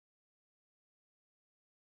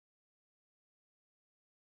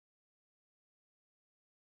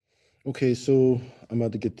Okay, so I'm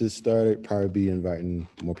about to get this started. Probably be inviting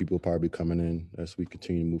more people, probably coming in as we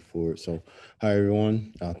continue to move forward. So, hi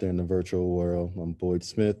everyone out there in the virtual world. I'm Boyd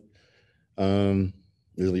Smith. Um,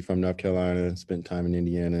 Originally from North Carolina, spent time in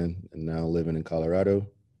Indiana, and now living in Colorado.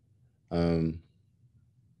 Um,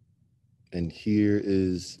 and here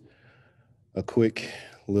is a quick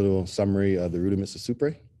little summary of the Rudiments of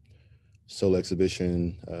SuPre solo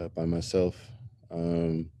exhibition by myself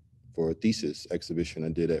for a thesis exhibition I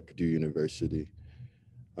did at Purdue University.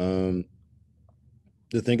 Um,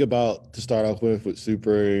 the thing about to start off with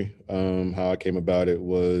Super, how I came about it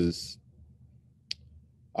was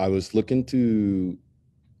I was looking to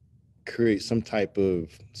create some type of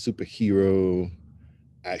superhero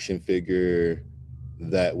action figure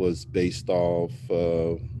that was based off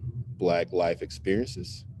Black life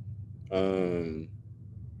experiences. Um,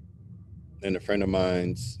 and a friend of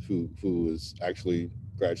mine's who was actually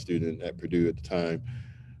grad student at Purdue at the time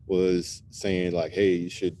was saying like, "Hey, you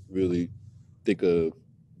should really think of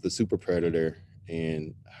the super predator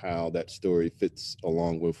and how that story fits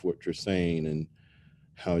along with what you're saying and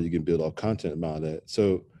how you can build off content about that."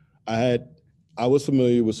 So I had I was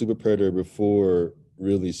familiar with super predator before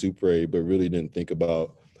really Super, but really didn't think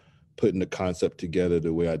about putting the concept together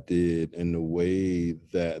the way I did and the way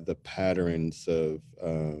that the patterns of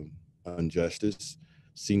injustice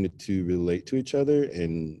seemed to relate to each other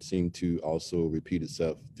and seemed to also repeat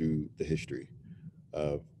itself through the history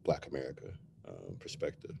of Black America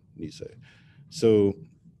perspective, you say. So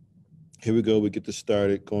here we go. We get this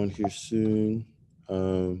started going here soon.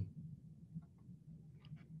 Um,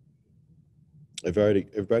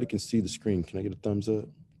 everybody can see the screen. Can I get a thumbs up?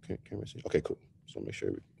 Can we see? Okay, cool. So make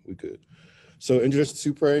sure we good. So Introduction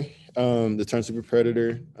to Supre, the term super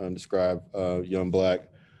predator describe young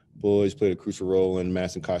Black boys played a crucial role in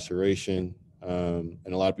mass incarceration.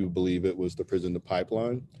 And a lot of people believe it was the prison to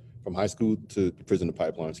pipeline, from high school to prison to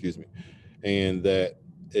pipeline, excuse me, and that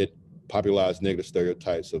it popularized negative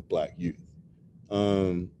stereotypes of Black youth.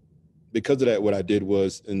 Um, because of that, what I did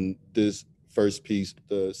was in this first piece,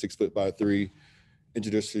 the 6 foot by 3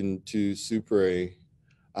 introduction to Supre,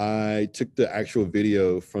 I took the actual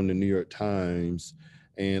video from the New York Times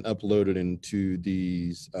and uploaded into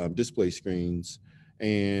these display screens.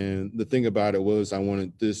 And the thing about it was, I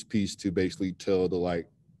wanted this piece to basically tell the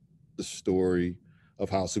story of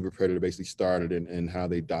how Super Predator basically started and how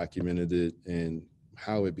they documented it and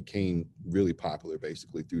how it became really popular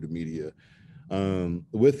basically through the media.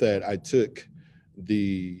 With that, I took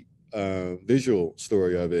the visual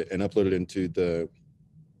story of it and uploaded into the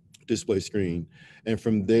display screen. And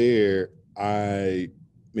from there, I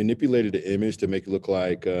manipulated the image to make it look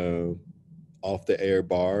like off the air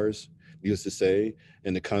bars, needless to say.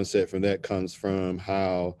 And the concept from that comes from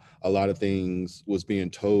how a lot of things was being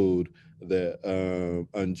told that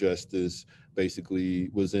injustice basically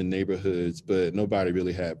was in neighborhoods, but nobody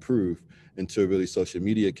really had proof until really social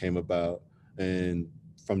media came about. And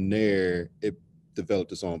from there, it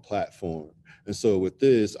developed its own platform. And so with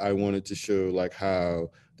this, I wanted to show like how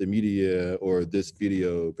the media or this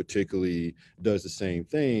video particularly does the same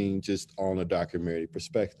thing, just on a documentary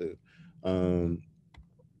perspective. Um,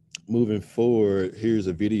 Moving forward, here's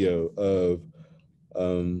a video of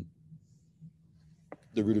um,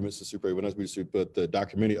 the Rudiments of Super, well, not Rudiments of Super, but the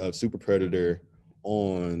documentary of Super Predator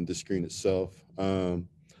on the screen itself. On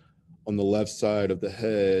the left side of the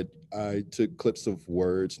head, I took clips of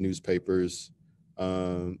words, newspapers,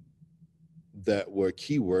 um, that were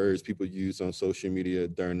keywords people used on social media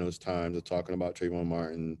during those times of talking about Trayvon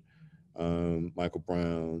Martin, Michael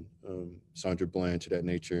Brown, Sandra Bland, to that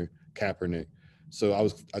nature, Kaepernick. So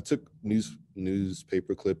I took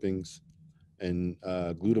newspaper clippings and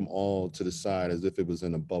glued them all to the side as if it was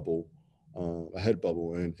in a bubble, a head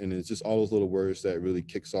bubble, and it's just all those little words that really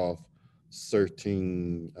kicks off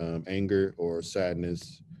certain anger or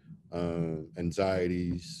sadness,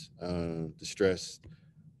 anxieties, distress,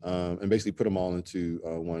 and basically put them all into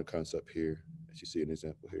one concept here, as you see an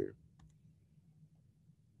example here.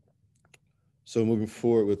 So moving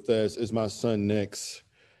forward with this is my son next.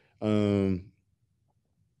 Um,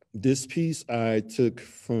 this piece I took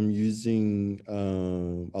from using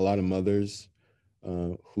a lot of mothers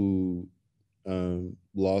who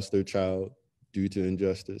lost their child due to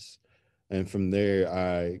injustice. And from there,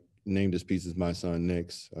 I named this piece as My Son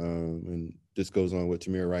Next. And this goes on with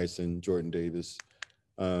Tamir Rice and Jordan Davis,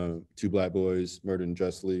 two Black boys murdered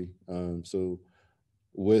unjustly. So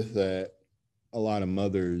with that, a lot of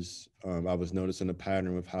mothers, I was noticing a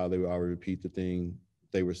pattern of how they would already repeat the thing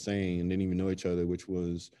they were saying and didn't even know each other, which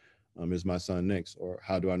was, is my son next? Or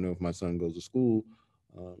how do I know if my son goes to school?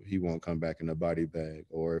 he won't come back in a body bag,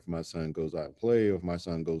 or if my son goes out and play, or if my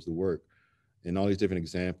son goes to work, and all these different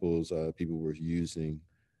examples people were using.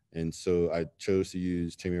 And so I chose to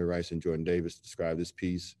use Tamir Rice and Jordan Davis to describe this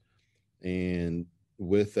piece. And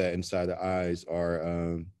with that, inside the eyes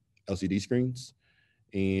are LCD screens.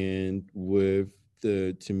 And with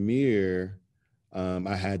the Tamir,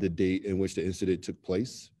 I had the date in which the incident took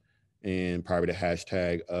place and probably the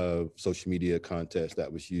hashtag of social media contest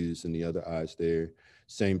that was used in the other eyes there.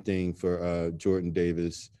 Same thing for Jordan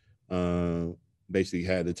Davis. Um, Basically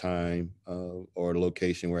had the time or the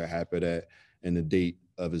location where it happened at and the date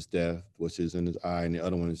of his death, which is in his eye, and the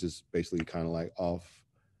other one is just basically kind of like off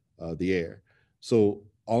the air. So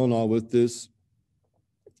all in all, with this,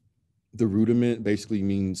 the rudiment basically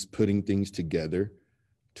means putting things together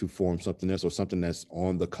to form something else or something that's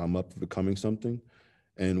on the come up of becoming something.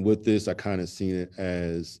 And with this, I kind of seen it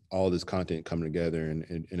as all this content coming together,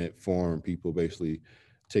 and it formed people basically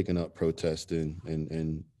taking up protesting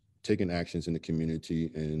and taking actions in the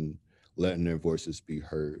community and letting their voices be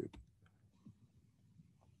heard.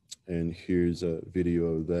 And here's a video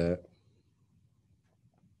of that.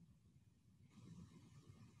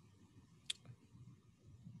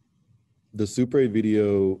 The SuPre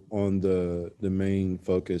video on the main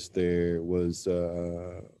focus there was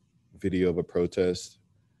a video of a protest.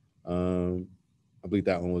 Um, I believe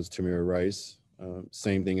that one was Tamir Rice.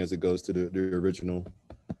 Same thing as it goes to the original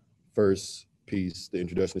first piece, the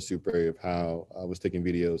introduction to SuPre, of how I was taking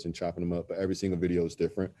videos and chopping them up, but every single video is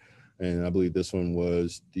different. And I believe this one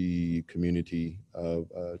was the community of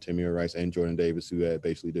Tamir Rice and Jordan Davis who had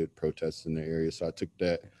basically did protests in the area. So I took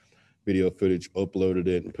that video footage, uploaded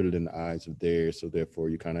it, and put it in the eyes of theirs. So therefore,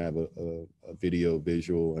 you kind of have a video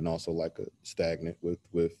visual and also like a stagnant with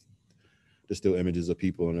the still images of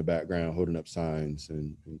people in the background holding up signs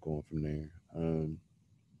and going from there.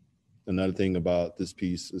 Another thing about this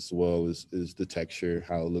piece as well is the texture,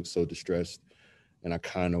 how it looks so distressed, and I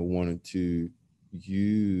kind of wanted to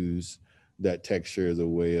use that texture as a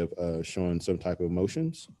way of showing some type of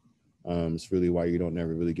emotions. It's really why you don't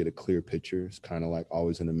never really get a clear picture. It's kind of like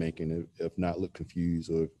always in the making, if not look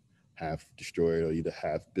confused or half destroyed or either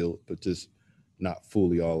half built, but just not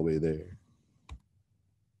fully all the way there.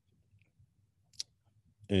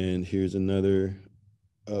 And here's another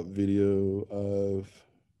video of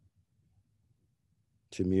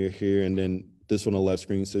Tamir here. And then this one on the left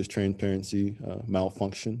screen says transparency,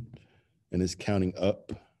 malfunction, and it's counting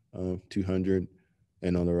up 200.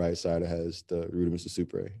 And on the right side, it has the rudiments of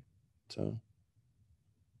SuPre.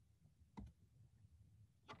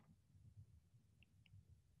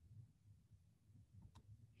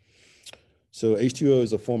 So H2O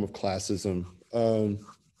is a form of classism.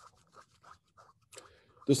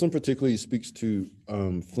 This one particularly speaks to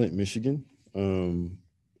Flint, Michigan.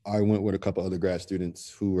 I went with a couple other grad students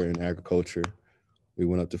who were in agriculture. We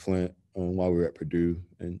went up to Flint while we were at Purdue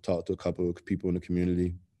and talked to a couple of people in the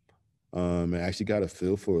community, and actually got a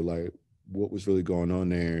feel for like what was really going on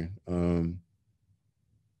there. And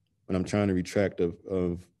I'm trying to retract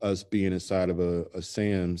of us being inside of a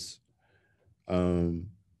Sam's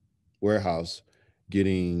warehouse,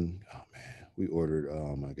 getting, oh man, we ordered,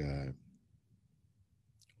 oh my God,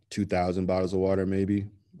 2,000 bottles of water maybe.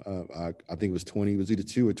 I think it was 20. It was either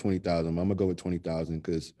 2 or 20,000. I'm gonna go with 20,000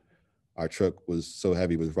 because our truck was so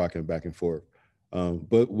heavy, it was rocking back and forth.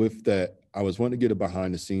 But with that, I was wanting to get a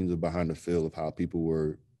behind the scenes or behind the feel of how people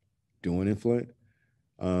were doing in Flint.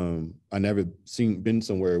 I never been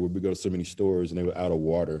somewhere where we go to so many stores and they were out of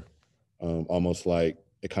water. Almost like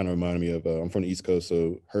it kind of reminded me of, I'm from the East Coast,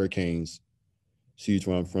 so hurricanes, it's huge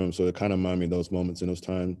where I'm from. So it kind of reminded me of those moments in those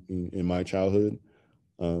times in my childhood.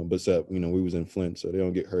 But except, we was in Flint, so they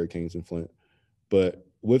don't get hurricanes in Flint. But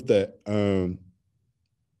with that,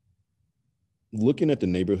 looking at the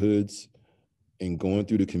neighborhoods and going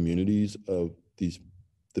through the communities of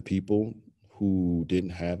the people who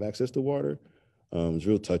didn't have access to water, was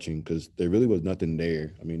real touching because there really was nothing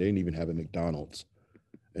there. I mean, they didn't even have a McDonald's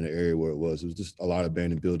in the area where it was. It was just a lot of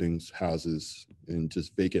abandoned buildings, houses, and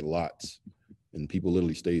just vacant lots, and people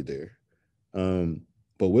literally stayed there.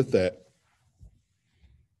 But with that,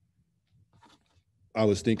 I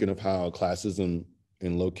was thinking of how classism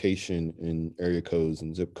and location and area codes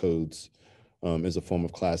and zip codes is a form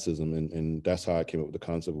of classism. And that's how I came up with the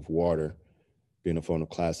concept of water being a form of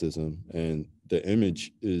classism. And the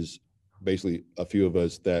image is basically a few of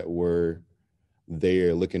us that were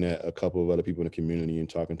there looking at a couple of other people in the community and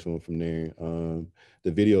talking to them from there.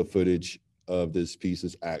 The video footage of this piece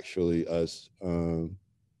is actually us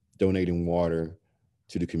donating water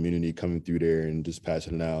to the community, coming through there and just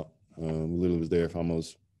passing it out. We literally was there for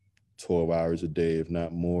almost 12 hours a day, if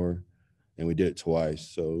not more. and we did it twice.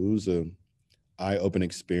 So it was a eye-opening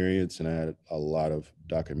experience, and I had a lot of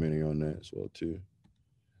documentary on that as well too.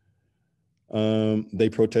 They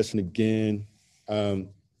protesting again. Um,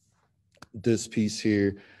 this piece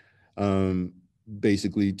here um,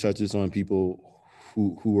 basically touches on people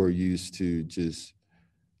who are used to just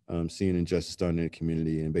seeing injustice done in the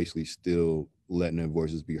community and basically still letting their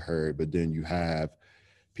voices be heard. But then you have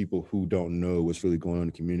people who don't know what's really going on in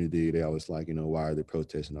the community. They always like, why are they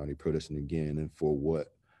protesting? Are they protesting again, and for what?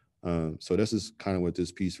 So this is kind of what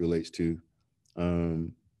this piece relates to.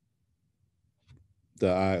 Um, the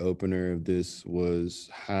eye opener of this was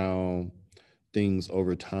how things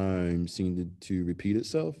over time seemed to repeat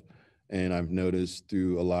itself. And I've noticed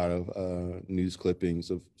through a lot of news clippings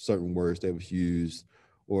of certain words that was used,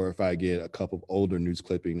 or if I get a couple of older news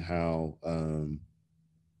clipping, how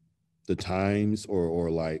the times or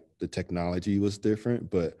like the technology was different,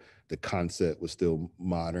 but the concept was still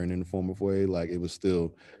modern in a form of way. Like it was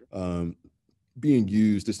still um, being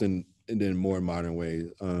used just in more modern way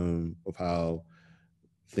of how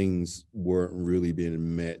things weren't really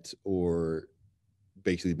being met or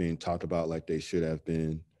basically being talked about like they should have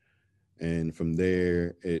been. And from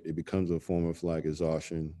there, it becomes a form of like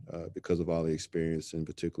exhaustion because of all the experience in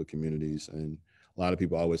particular communities. And a lot of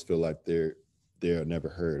people always feel like they're never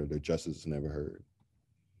heard or their justice is never heard.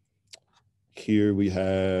 Here we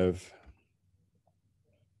have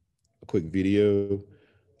a quick video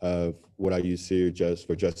of what I use here, just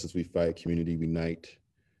for justice we fight, community we unite.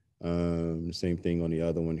 Same thing on the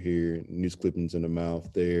other one here, news clippings in the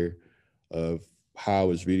mouth there of how I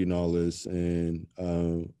was reading all this and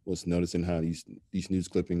was noticing how these news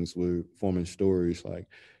clippings were forming stories like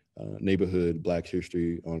neighborhood Black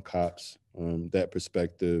history on cops. That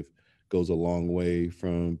perspective goes a long way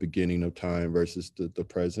from beginning of time versus the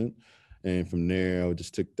present. And from there, I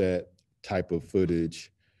just took that type of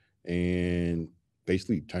footage and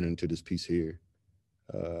basically turned it into this piece here.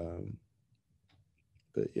 Um,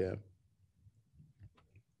 but yeah.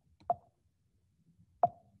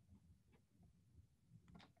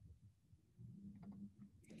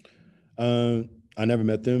 I never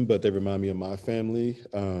met them, but they remind me of my family.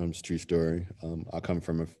 It's a true story. I come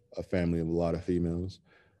from a family of a lot of females,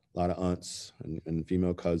 a lot of aunts and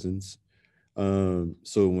female cousins.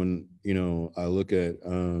 So when I look at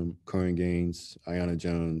Corinne Gaines, Ayanna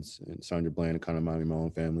Jones, and Sandra Bland, it kind of remind me of my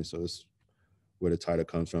own family. So it's where the title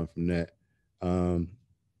comes from that. Um,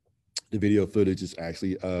 the video footage is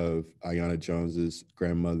actually of Ayanna Jones's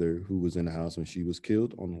grandmother, who was in the house when she was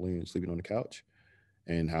killed on the land, sleeping on the couch,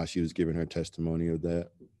 and how she was giving her testimony of that.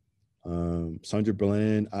 Sandra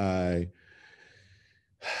Bland, I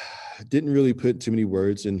didn't really put too many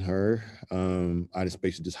words in her. I just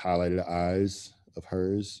basically just highlighted the eyes of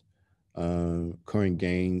hers. Corinne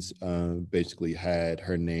Gaines basically had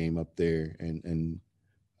her name up there and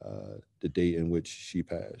the date in which she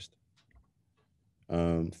passed.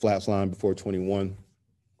 Flaps line before 21,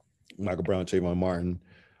 Michael Brown, Trayvon Martin.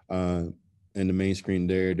 Uh, and the main screen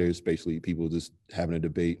there's basically people just having a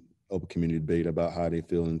debate, open community debate about how they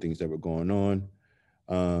feel and things that were going on.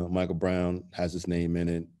 Michael Brown has his name in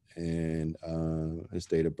it and his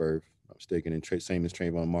date of birth, I'm mistaken, and same as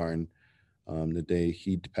Trayvon Martin, the day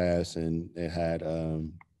he passed, and it had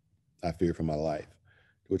I Fear for My Life,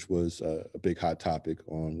 which was a big hot topic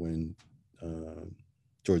on when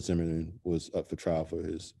George Zimmerman was up for trial for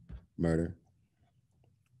his murder.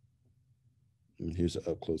 And here's an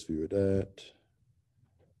up close view of that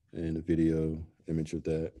and a video image of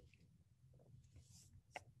that.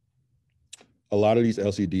 A lot of these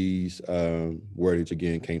LCDs wordage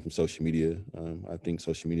again came from social media. I think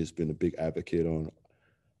social media has been a big advocate on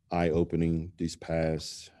eye-opening these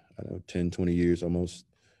past, 10, 20 years almost,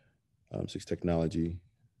 since technology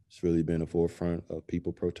has really been a forefront of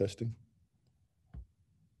people protesting.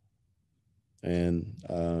 And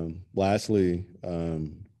lastly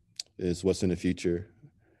is what's in the future.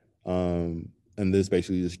 And this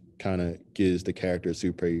basically just kind of gives the character of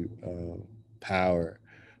SuPre power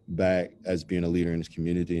back as being a leader in his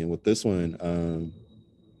community. And with this one,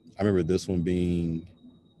 I remember this one being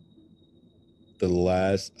the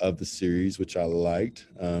last of the series, which I liked.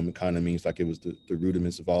 It kind of means like it was the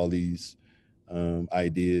rudiments of all these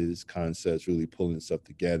ideas, concepts really pulling stuff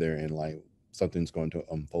together and like something's going to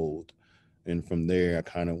unfold. And from there, I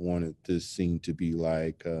kind of wanted this scene to be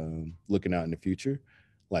like looking out in the future,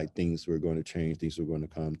 like things were going to change, things were going to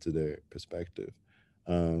come to their perspective.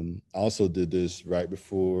 I also did this right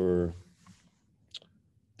before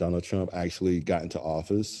Donald Trump actually got into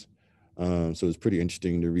office. So it's pretty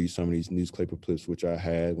interesting to read some of these newspaper clips, which I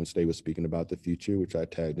had when they were speaking about the future, which I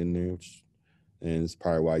tagged in there, which And it's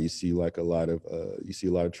probably why you see like a lot of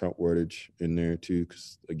Trump wordage in there too,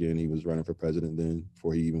 because again, he was running for president then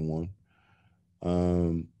before he even won.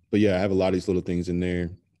 But yeah, I have a lot of these little things in there.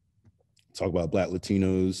 Talk about Black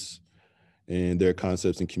Latinos and their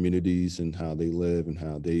concepts and communities and how they live and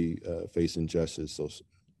how they face injustice, so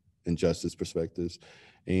injustice perspectives,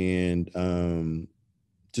 and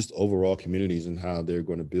just overall communities and how they're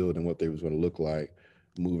going to build and what they was going to look like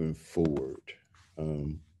moving forward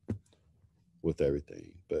with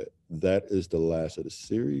everything. But that is the last of the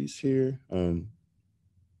series here.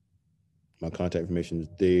 My contact information is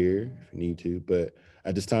there if you need to, but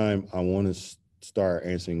at this time I want to start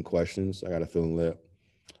answering questions. I got a feeling that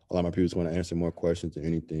a lot of my people want to answer more questions than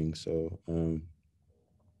anything, so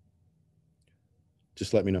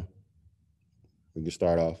just let me know. We can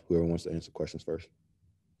start off, whoever wants to answer questions first,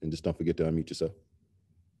 and just don't forget to unmute yourself.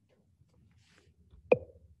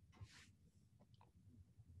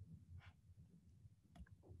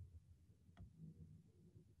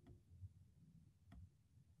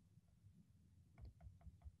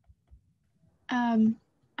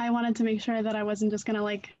 I wanted to make sure that I wasn't just gonna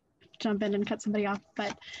like jump in and cut somebody off,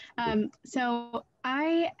 but so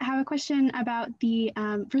I have a question about the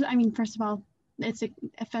first of all, it's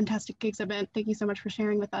a fantastic exhibit. Thank you so much for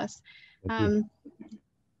sharing with us.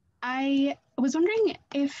 I was wondering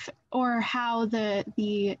if or how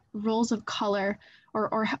the roles of color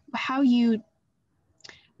or how you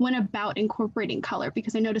went about incorporating color,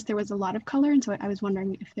 because I noticed there was a lot of color, and so I was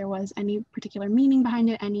wondering if there was any particular meaning behind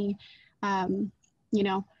it, any you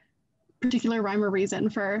know, particular rhyme or reason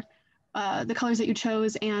for the colors that you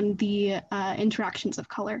chose and the interactions of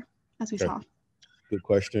color as we saw. Good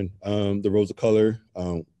question. The roles of color,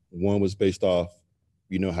 one was based off,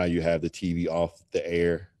 you know how you have the TV off the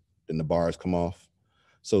air, then the bars come off.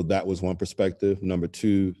 So that was one perspective. Number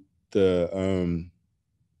two, the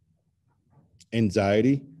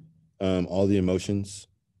anxiety, all the emotions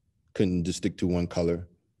couldn't just stick to one color.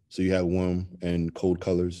 So you have warm and cold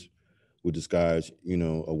colors would disguise, you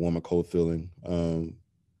know, a warm or cold feeling,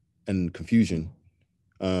 and confusion.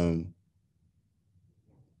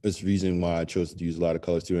 It's the reason why I chose to use a lot of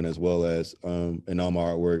colors too, and as well as in all my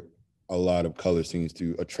artwork, a lot of color seems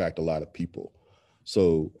to attract a lot of people.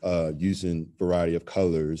 So using variety of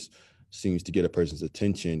colors seems to get a person's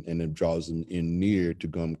attention and it draws them in near to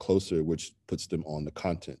come closer, which puts them on the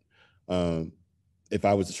content. If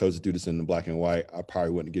I was to choose to do this in the black and white, I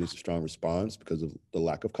probably wouldn't get as a strong response because of the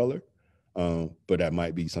lack of color. But that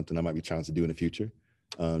might be something I might be trying to do in the future.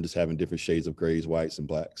 Just having different shades of grays, whites, and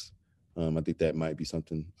blacks. I think that might be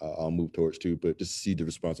something I'll move towards too, but just see the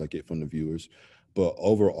response I get from the viewers. But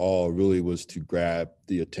overall, really was to grab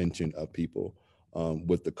the attention of people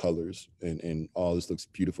with the colors, and all this looks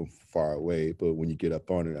beautiful from far away, but when you get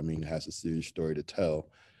up on it, I mean, it has a serious story to tell,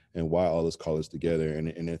 and why all those colors together, and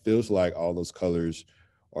it feels like all those colors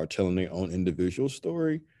are telling their own individual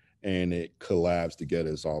story, and it collabs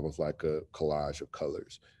together. It's almost like a collage of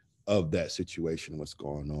colors of that situation, what's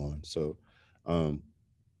going on. So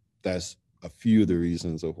that's a few of the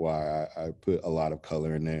reasons of why I put a lot of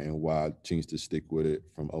color in there and why I changed to stick with it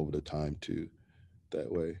from over the time too,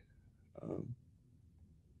 that way.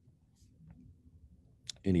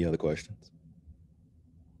 Any other questions?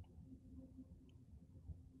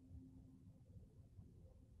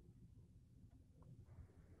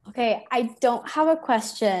 Okay, I don't have a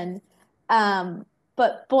question,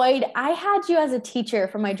 but Boyd, I had you as a teacher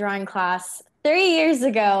for my drawing class 3 years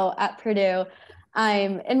ago at Purdue.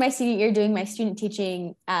 I'm in my senior year doing my student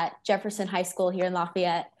teaching at Jefferson High School here in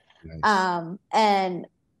Lafayette. Nice. And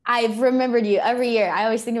I've remembered you every year. I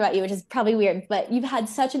always think about you, which is probably weird, but you've had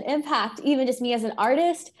such an impact, even just me as an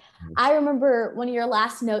artist. I remember one of your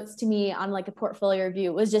last notes to me on like a portfolio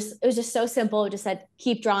review was just so simple. It just said,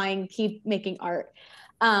 keep drawing, keep making art.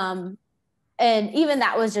 And even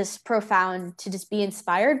that was just profound to just be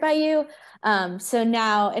inspired by you. So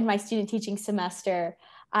now in my student teaching semester,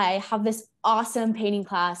 I have this awesome painting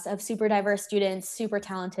class of super diverse students, super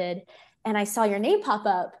talented. And I saw your name pop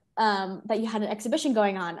up, that you had an exhibition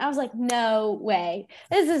going on. I was like, no way,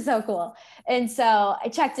 this is so cool. And so I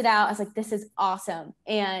checked it out. I was like, this is awesome.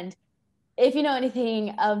 And if you know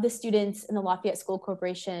anything of the students in the Lafayette School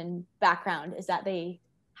Corporation background, is that they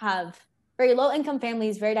have very low income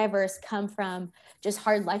families, very diverse, come from just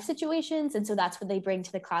hard life situations. And so that's what they bring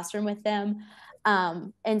to the classroom with them.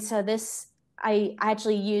 And so I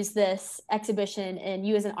actually use this exhibition and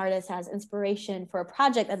you as an artist as inspiration for a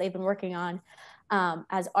project that they've been working on,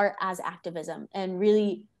 as art as activism, and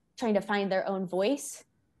really trying to find their own voice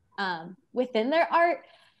within their art.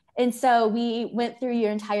 And so we went through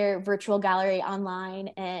your entire virtual gallery online,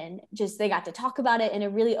 and just they got to talk about it, and it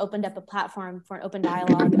really opened up a platform for an open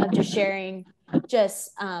dialogue of just sharing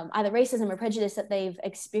just either racism or prejudice that they've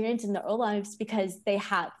experienced in their own lives, because they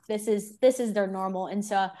have this is their normal. And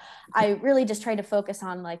so I really just tried to focus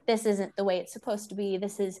on like, this isn't the way it's supposed to be.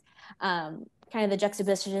 This is kind of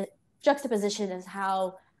the juxtaposition is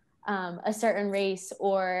how a certain race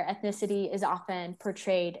or ethnicity is often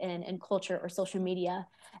portrayed in culture or social media.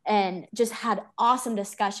 And just had awesome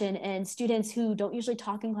discussion, and students who don't usually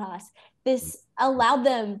talk in class, this allowed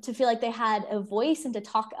them to feel like they had a voice and to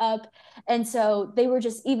talk up. And so they were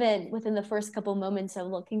just, even within the first couple moments of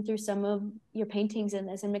looking through some of your paintings in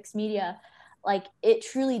this and mixed media, like it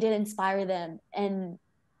truly did inspire them, and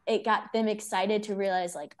it got them excited to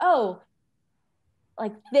realize like, oh,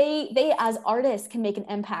 like they as artists can make an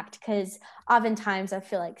impact. Because oftentimes I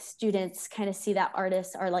feel like students kind of see that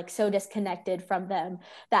artists are like so disconnected from them,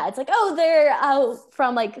 that it's like, oh, they're out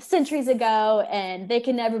from like centuries ago and they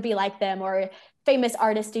can never be like them, or famous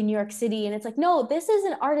artist in New York City. And it's like, no, this is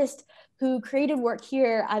an artist who created work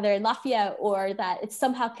here, either in Lafayette, or that it's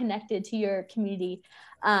somehow connected to your community.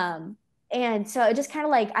 And so it just kind of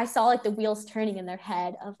like, I saw like the wheels turning in their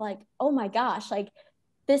head of like, oh my gosh, like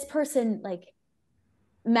this person like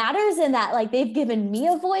matters, in that like they've given me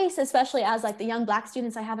a voice, especially as like the young Black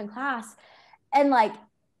students I have in class. And like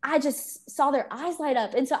I just saw their eyes light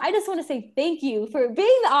up. And so I just want to say thank you for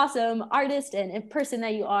being the awesome artist and person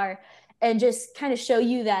that you are, and just kind of show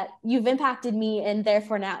you that you've impacted me, and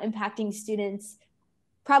therefore now impacting students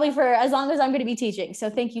probably for as long as I'm going to be teaching. So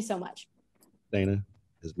thank you so much. Dana,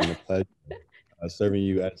 it's been a pleasure serving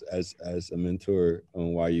you as a mentor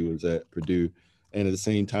while you was at Purdue, and at the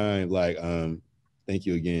same time, like thank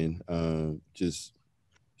you again, just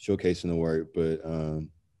showcasing the work. But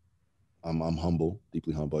I'm humble,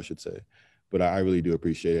 deeply humble, I should say. But I really do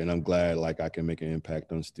appreciate it, and I'm glad like I can make an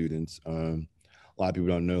impact on students. A lot of people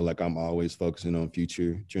don't know, like I'm always focusing on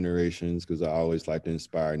future generations, because I always like to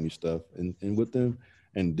inspire new stuff and with them.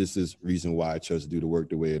 And this is reason why I chose to do the work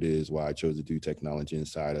the way it is, why I chose to do technology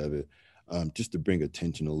inside of it, just to bring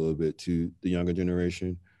attention a little bit to the younger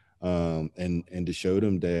generation, and to show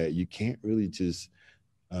them that you can't really just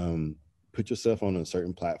put yourself on a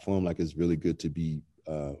certain platform. Like it's really good to be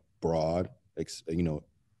broad,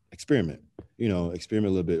 experiment,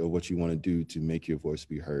 experiment a little bit of what you want to do to make your voice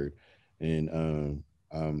be heard. And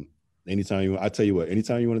I tell you what,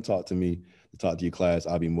 anytime you want to talk to me, to talk to your class,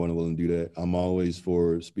 I'll be more than willing to do that. I'm always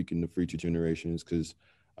for speaking to future generations, because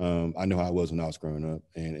I know how I was when I was growing up,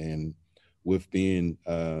 and with being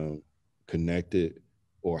connected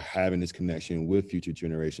or having this connection with future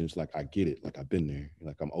generations, like I get it, like I've been there,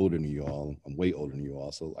 like I'm older than you all, I'm way older than you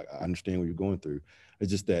all, so like I understand what you're going through.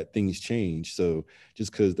 It's just that things change. So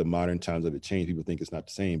just because the modern times of it change, people think it's not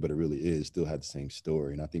the same, but it really is, still have the same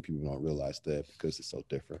story. And I think people don't realize that because it's so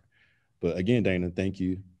different. But again, Dana, thank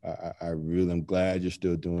you. I'm glad you're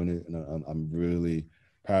still doing it, and I'm really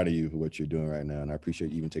proud of you for what you're doing right now. And I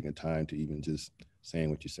appreciate you even taking time to even just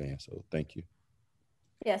saying what you're saying. So thank you.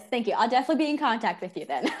 Yes, thank you. I'll definitely be in contact with you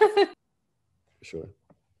then. For sure.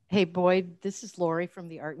 Hey, Boyd, this is Lori from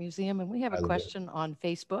the Art Museum, and we have a question on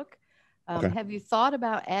Facebook. Okay. Have you thought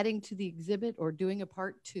about adding to the exhibit or doing a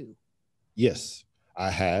part 2? Yes,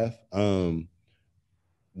 I have. So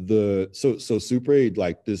SuPre,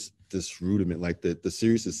 like this rudiment, like the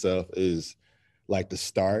series itself is like the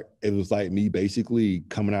start. It was like me basically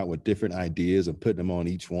coming out with different ideas and putting them on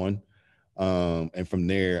each one. And from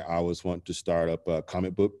there, I was wanting to start up a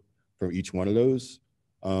comic book from each one of those.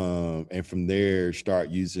 And from there, start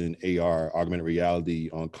using AR, augmented reality,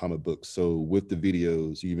 on comic books. So with the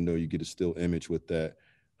videos, even though you get a still image with that,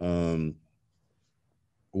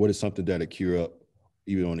 what is something that'll cure up,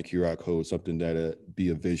 even on the QR code, something that'll be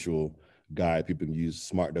a visual guide people can use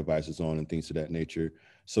smart devices on and things of that nature.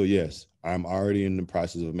 So yes, I'm already in the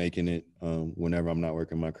process of making it. Whenever I'm not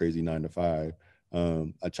working my crazy 9 to 5,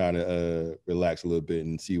 I try to relax a little bit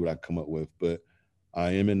and see what I come up with. But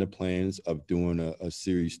I am in the plans of doing a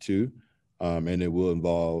series 2, and it will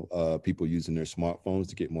involve people using their smartphones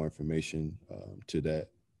to get more information to that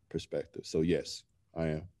perspective. So yes, I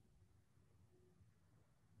am.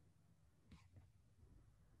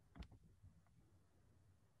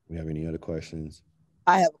 We have any other questions?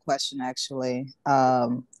 I have a question, actually.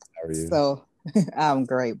 How are you? So I'm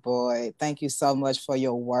great, Boyd. Thank you so much for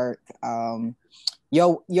your work.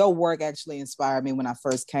 Your work actually inspired me when I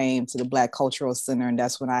first came to the Black Cultural Center, and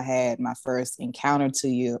that's when I had my first encounter to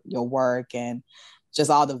your work and just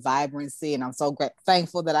all the vibrancy. And I'm so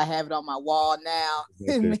thankful that I have it on my wall now.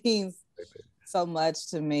 It means so much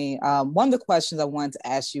to me. One of the questions I wanted to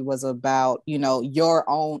ask you was about, your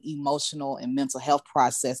own emotional and mental health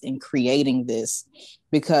process in creating this,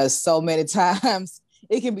 because so many times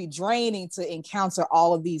it can be draining to encounter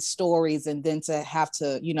all of these stories and then to have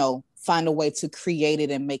to, find a way to create it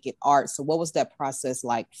and make it art. So what was that process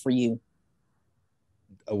like for you?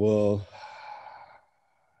 Well,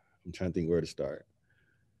 I'm trying to think where to start.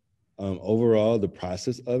 Overall, the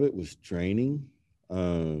process of it was draining,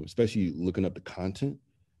 especially looking up the content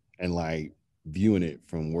and like viewing it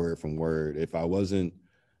from word. If I wasn't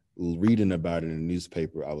reading about it in the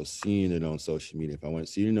newspaper, I was seeing it on social media. If I wasn't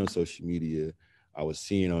seeing it on social media, I was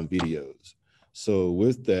seeing it on videos. So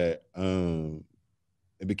with that,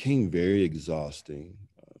 it became very exhausting,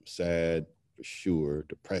 sad for sure,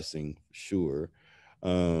 depressing for sure.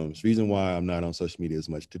 It's the reason why I'm not on social media as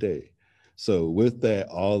much today. So with that,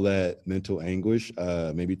 all that mental anguish,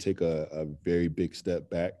 maybe take a very big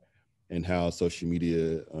step back, and how social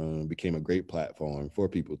media became a great platform for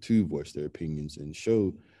people to voice their opinions and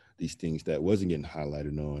show these things that wasn't getting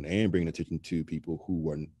highlighted on, and bring attention to people who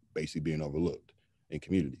were basically being overlooked in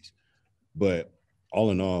communities. But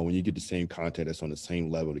all in all, when you get the same content that's on the same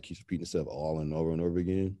level that keeps repeating itself all and over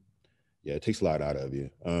again, yeah, it takes a lot out of you.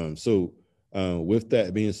 So with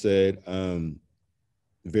that being said,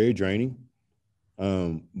 very draining.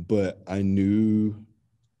 But I knew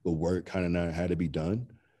the work kind of had to be done.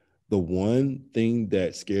 The one thing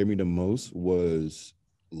that scared me the most was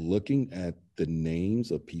looking at the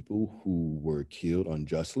names of people who were killed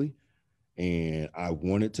unjustly. And I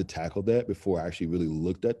wanted to tackle that before I actually really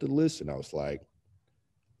looked at the list. And I was like,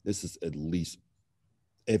 this is at least,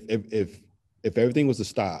 if everything was to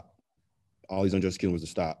stop, all these unjust killings was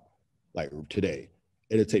to stop, like today,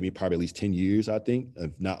 it'd take me probably at least 10 years, I think,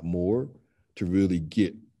 if not more, to really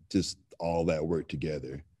get just all that work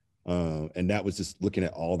together. And that was just looking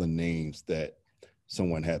at all the names that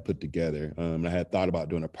someone had put together. I had thought about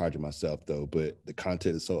doing a project myself though, but the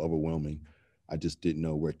content is so overwhelming, I just didn't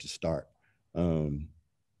know where to start.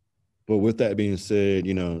 But with that being said,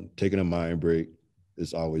 taking a mind break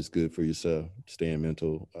is always good for yourself, staying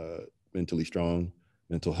mentally strong,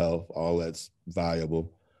 mental health, all that's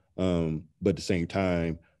valuable. But at the same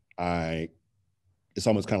time, it's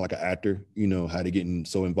almost kind of like an actor, how they're getting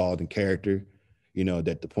so involved in character,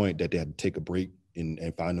 that the point that they had to take a break and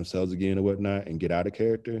find themselves again or whatnot and get out of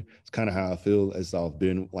character. It's kind of how I feel as I've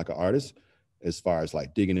been like an artist, as far as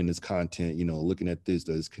like digging in this content, looking at this,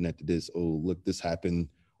 does connect to this, oh, look, this happened,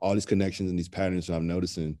 all these connections and these patterns that I'm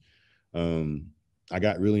noticing. I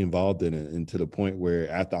got really involved in it, and to the point where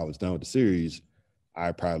after I was done with the series,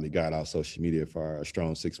 I probably got off social media for a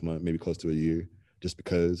strong 6 months, maybe close to a year, just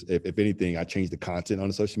because if anything, I changed the content on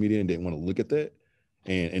the social media and didn't want to look at that.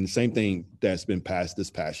 And the same thing that's been passed this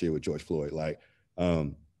past year with George Floyd. Like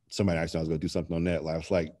somebody asked me I was going to do something on that. Like, I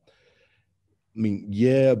was like, I mean,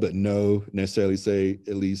 yeah, but no, necessarily say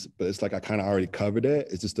at least, but it's like I kind of already covered that.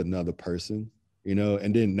 It's just another person,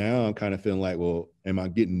 and then now I'm kind of feeling like, well, am I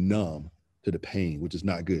getting numb to the pain, which is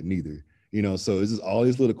not good neither, so it's just all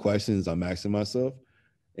these little questions I'm asking myself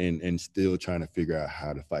and still trying to figure out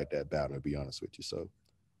how to fight that battle, to be honest with you. So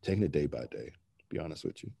taking it day by day, to be honest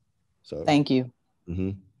with you. So thank you.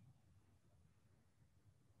 Mm-hmm.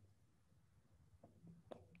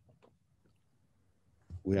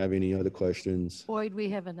 We have any other questions? Boyd, we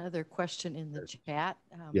have another question in the chat.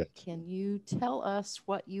 Yes. Can you tell us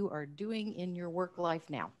what you are doing in your work life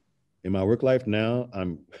now? In my work life now,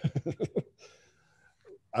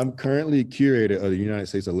 I'm currently curator of the United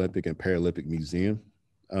States Olympic and Paralympic Museum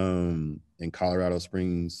in Colorado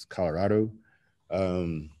Springs, Colorado.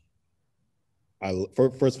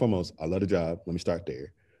 First and foremost, I love the job. Let me start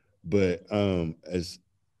there. But as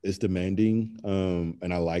it's demanding,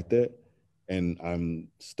 and I like that. And I'm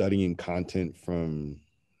studying content from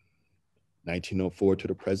 1904 to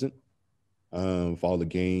the present for all the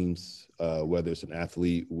games, whether it's an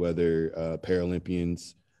athlete, whether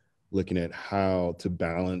Paralympians, looking at how to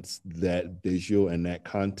balance that visual and that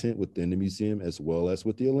content within the museum as well as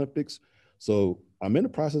with the Olympics. So I'm in the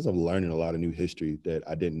process of learning a lot of new history that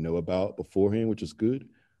I didn't know about beforehand, which is good.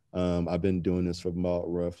 I've been doing this for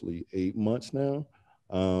about roughly 8 months now,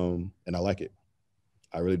 and I like it.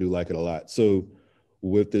 I really do like it a lot. So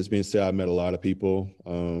with this being said, I met a lot of people.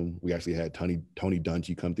 We actually had Tony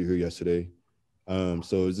Dungy come through here yesterday.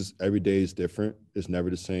 So it's just every day is different. It's never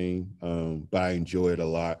the same, but I enjoy it a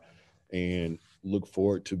lot and look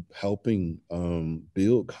forward to helping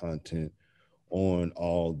build content on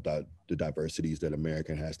all the diversities that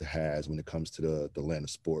America has when it comes to the land of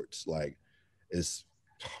sports. Like it's,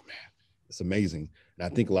 oh man, it's amazing. And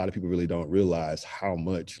I think a lot of people really don't realize how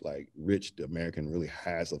much like rich the American really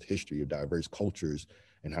has of history of diverse cultures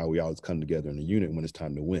and how we always come together in a unit when it's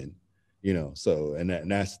time to win, you know? So, and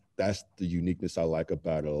that's the uniqueness I like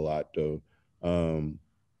about it a lot though.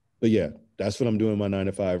 But yeah, that's what I'm doing my 9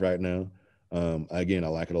 to 5 right now. Again, I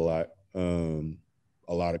like it a lot.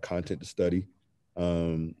 A lot of content to study,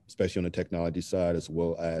 especially on the technology side as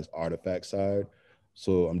well as artifact side.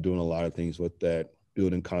 So I'm doing a lot of things with that,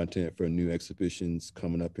 building content for new exhibitions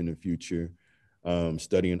coming up in the future,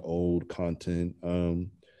 studying old content.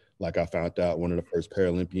 Like I found out one of the first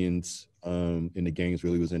Paralympians in the games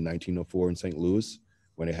really was in 1904 in St. Louis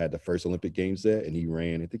when they had the first Olympic Games there, and he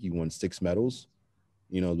ran, I think he won 6 medals.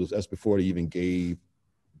 You know, that's before they even gave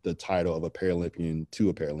the title of a Paralympian to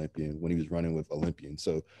a Paralympian when he was running with Olympians.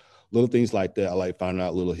 So little things like that. I like finding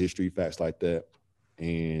out little history facts like that.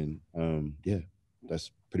 And yeah,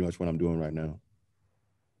 that's pretty much what I'm doing right now.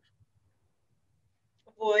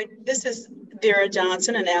 Boyd, this is Vera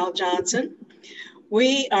Johnson and Al Johnson.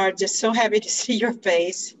 We are just so happy to see your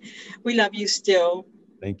face. We love you still.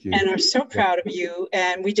 Thank you. And are so proud of you.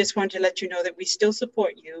 And we just wanted to let you know that we still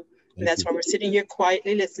support you. And that's why we're sitting here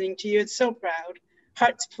quietly listening to you. It's so proud,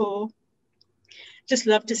 hearts full. Just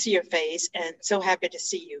love to see your face and so happy to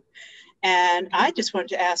see you. And I just wanted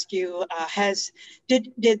to ask you,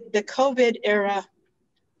 did the COVID era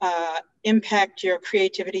impact your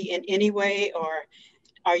creativity in any way, or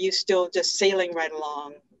are you still just sailing right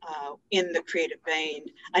along in the creative vein?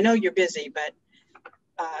 I know you're busy, but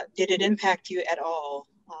did it impact you at all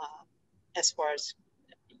as far as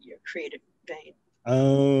your creative vein?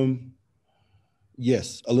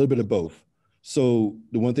 Yes, a little bit of both. So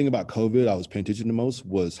the one thing about COVID I was paying attention to most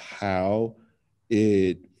was how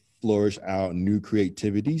it flourished out new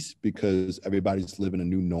creativities because everybody's living a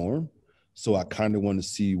new norm. So I kind of wanted to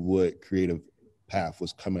see what creative path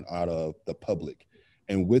was coming out of the public.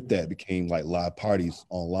 And with that became like live parties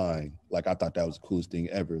online. Like I thought that was the coolest thing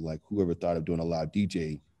ever. Like whoever thought of doing a live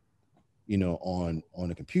DJ, you know, on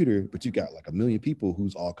a computer, but you got like 1 million people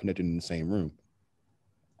who's all connected in the same room.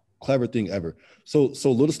 Clever thing ever. So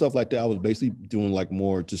little stuff like that, I was basically doing like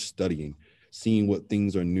more just studying, seeing what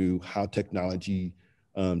things are new, how technology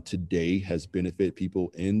today has benefited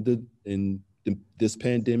people in this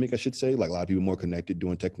pandemic, I should say. Like a lot of people more connected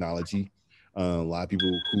doing technology. A lot of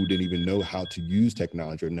people who didn't even know how to use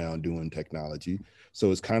technology are now doing technology.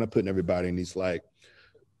 So it's kind of putting everybody in these like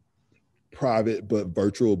private but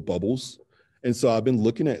virtual bubbles. And so I've been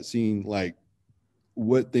looking at seeing like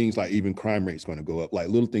what things like even crime rates going to go up, like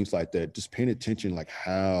little things like that, just paying attention like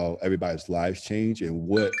how everybody's lives change and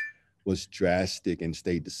what was drastic and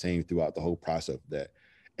stayed the same throughout the whole process of that.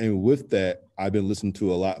 And with that, I've been listening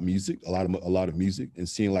to a lot of music, a lot of music, and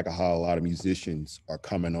seeing like how a lot of musicians are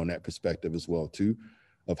coming on that perspective as well too,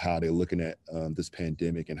 of how they're looking at this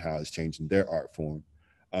pandemic and how it's changing their art form.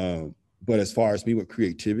 But as far as me with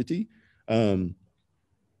creativity,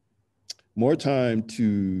 more time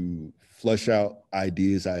to flesh out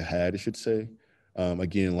ideas I had, I should say.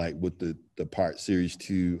 Again, like with the part series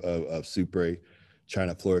 2 of SuPre, trying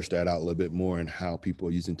to flourish that out a little bit more and how people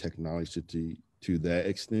are using technology to that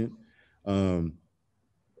extent.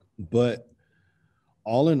 But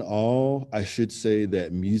all in all, I should say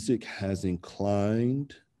that music has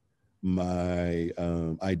inclined my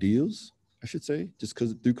ideals, I should say, just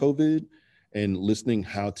because through COVID and listening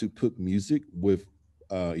how to put music with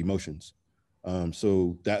emotions.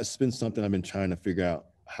 So that's been something I've been trying to figure out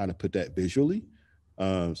how to put that visually.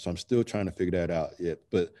 So I'm still trying to figure that out yet,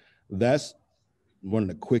 but that's one of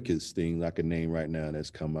the quickest things I can name right now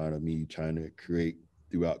that's come out of me trying to create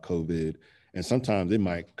throughout COVID. And sometimes it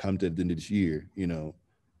might come to the end of this year, you know,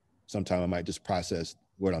 sometimes I might just process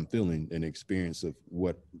what I'm feeling and experience of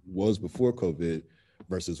what was before COVID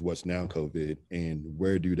versus what's now COVID, and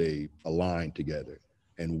where do they align together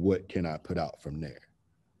and what can I put out from there.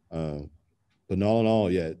 But all in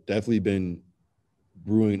all, yeah, definitely been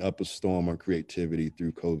brewing up a storm on creativity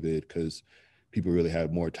through COVID because people really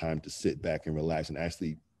have more time to sit back and relax and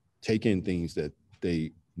actually take in things that they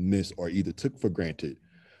miss or either took for granted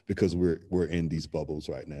because we're in these bubbles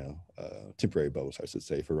right now, temporary bubbles, I should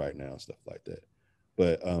say, for right now, stuff like that.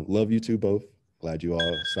 But love you two both. Glad you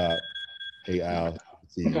all stopped. Hey, Al.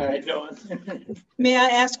 See you. All right, no. May I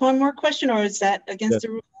ask one more question, or is that against the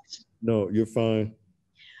rules? No, you're fine.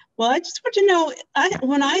 Well, I just want to know,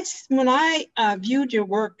 when I viewed your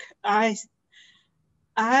work, I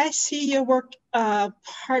see your work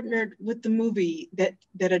partnered with the movie that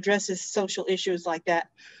addresses social issues like that.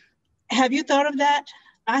 Have you thought of that?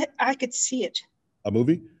 I could see it. A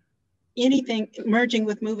movie? Anything merging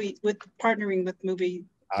with movie, with partnering with movie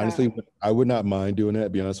Honestly, I would not mind doing that. To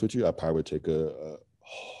be honest with you, I probably would take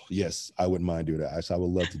yes, I wouldn't mind doing that. I would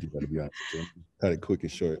love to do that. To be honest with you, cut it quick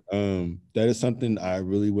and short. That is something I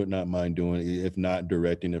really would not mind doing, if not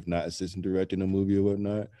directing, if not assistant directing a movie or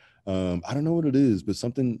whatnot. I don't know what it is, but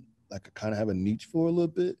something like I kind of have a niche for a little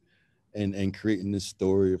bit, and creating this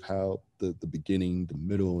story of how the beginning, the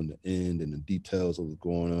middle, and the end, and the details of what's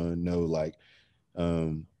going on. No, like,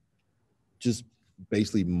 just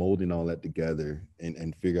basically molding all that together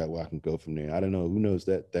and figure out where I can go from there. I don't know. Who knows?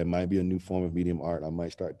 That might be a new form of medium art. I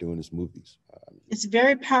might start doing this movies. It's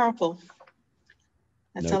very powerful.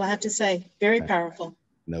 That's Noted. all I have to say. Very powerful.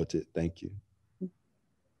 Noted. Thank you.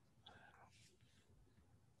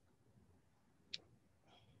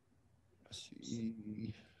 Let's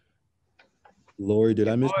see. Lori, did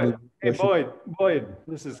I miss? Hey, Boyd,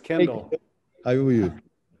 this is Kendall. Hey, how are you?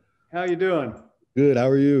 How you doing? Good. How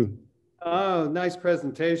are you? Oh, nice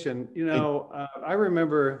presentation. You know, I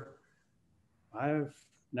remember a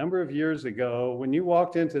number of years ago when you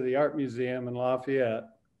walked into the art museum in Lafayette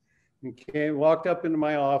and walked up into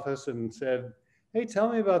my office and said, "Hey,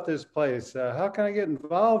 tell me about this place. How can I get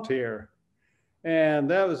involved here?" And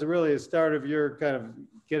that was really a start of your kind of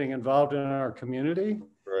getting involved in our community.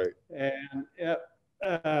 Right.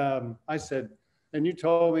 And I said, and you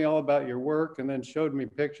told me all about your work and then showed me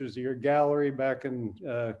pictures of your gallery back in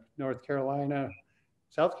North Carolina,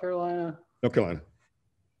 South Carolina? North Carolina.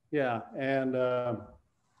 Yeah, and I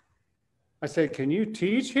said, can you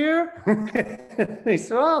teach here? He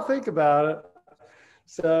said, well, I'll think about it.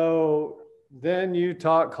 So then you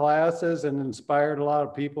taught classes and inspired a lot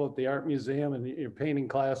of people at the art museum and your painting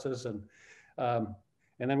classes.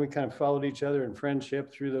 And then we kind of followed each other in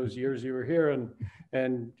friendship through those years you were here.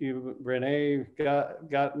 And you, Renee,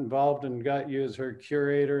 got involved and got you as her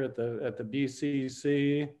curator at the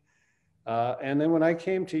BCC. And then when I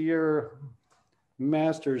came to your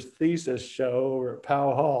master's thesis show over at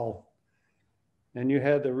Powell Hall, and you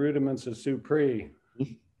had the Rudiments of SuPre,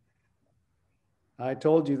 I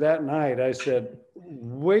told you that night, I said,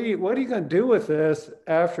 wait, what are you going to do with this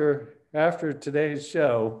after today's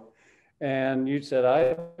show? And you said,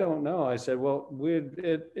 I don't know. I said, well,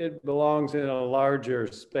 it belongs in a larger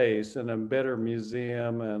space and a better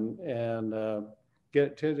museum and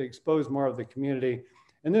get to expose more of the community.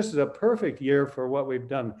 And this is a perfect year for what we've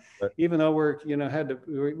done. Right. Even though we're,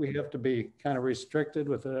 we have to be kind of restricted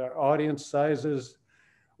with our audience sizes.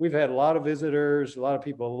 We've had a lot of visitors. A lot of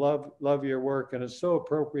people love your work, and it's so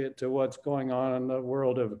appropriate to what's going on in the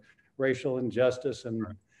world of racial injustice and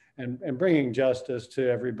bringing justice to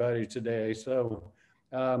everybody today. So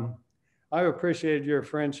I've appreciated your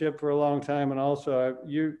friendship for a long time, and also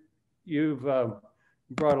you've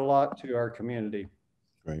brought a lot to our community.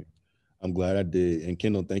 Right. I'm glad I did. And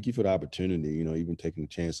Kendall, thank you for the opportunity, even taking a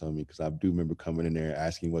chance on me, because I do remember coming in there and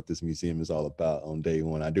asking what this museum is all about on day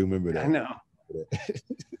one. I do remember that. I know.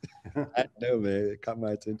 I know, man. It caught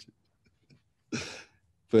my attention.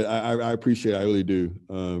 But I appreciate it. I really do,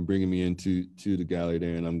 bringing me into the gallery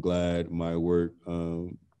there. And I'm glad my work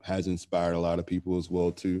has inspired a lot of people as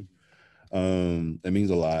well, too. That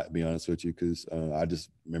means a lot, to be honest with you, because I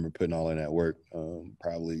just remember putting all in that work.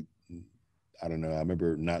 Probably, I don't know. I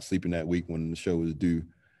remember not sleeping that week when the show was due.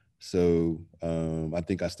 So I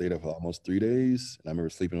think I stayed up for almost 3 days. And I remember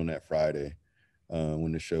sleeping on that Friday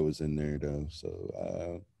when the show was in there, though.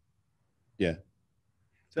 So, yeah.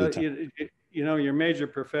 So, your major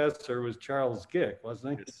professor was Charles Gick,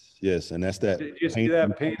 wasn't he? Yes, and that's that. Did you see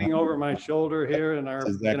that painting over my shoulder here in our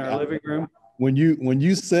living room? When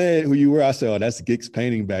you said who you were, I said, "Oh, that's Gick's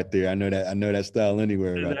painting back there." I know that style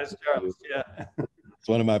anywhere. Yeah, that's Charles. Yeah. It's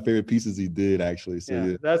one of my favorite pieces he did, actually. So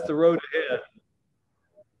yeah. That's the road ahead.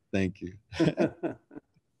 Thank you.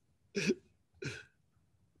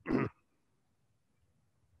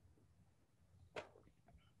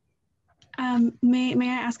 May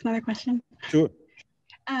I ask another question? Sure.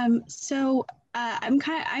 I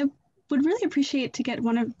would really appreciate to get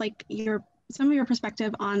some of your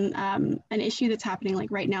perspective on an issue that's happening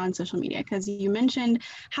right now in social media, because you mentioned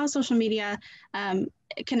how social media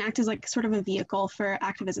can act as sort of a vehicle for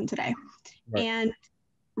activism today. Right. And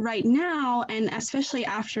right now, and especially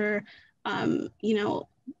after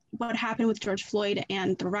what happened with George Floyd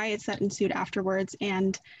and the riots that ensued afterwards,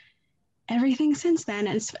 and everything since then,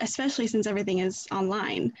 and especially since everything is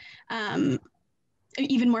online,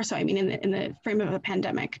 even more so, in the frame of a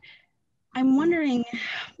pandemic. I'm wondering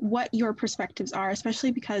what your perspectives are,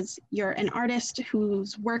 especially because you're an artist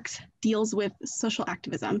whose work deals with social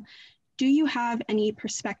activism. Do you have any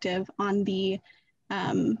perspective on the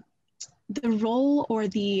role or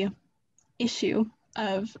the issue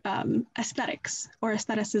of aesthetics or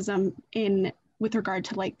aestheticism in with regard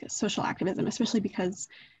to like social activism, especially because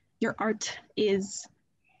your art is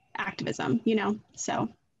activism, you know? So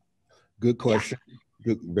good question.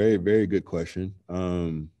 Good, very, very good question.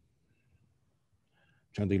 Trying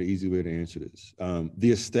to think of the easy way to answer this.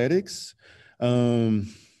 The aesthetics, me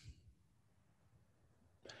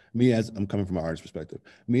as I'm coming from an artist perspective,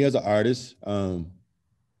 me as an artist,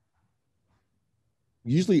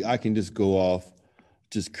 usually I can just go off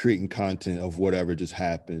just creating content of whatever just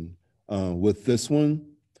happened. With this one,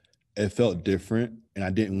 it felt different and I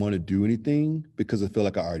didn't want to do anything because I feel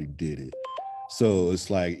like I already did it. So it's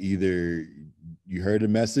like either you heard the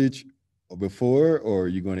message before or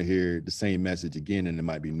you're going to hear the same message again and it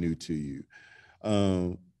might be new to you.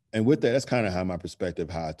 And with that, that's kind of how my perspective,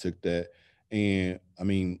 how I took that. And I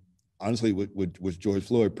mean, honestly, with George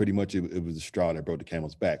Floyd, pretty much it was the straw that broke the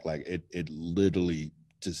camel's back. Like it literally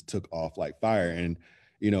just took off like fire. And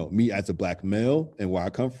you know, me as a Black male and where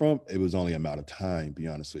I come from, it was only a matter of time, be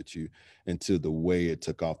honest with you, until the way it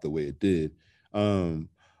took off the way it did.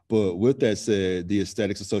 But with that said, the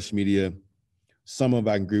aesthetics of social media, some of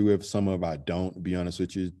I agree with, some of I don't, to be honest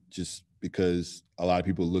with you, just because a lot of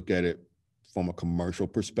people look at it from a commercial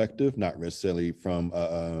perspective, not necessarily from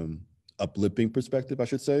a uplifting perspective, I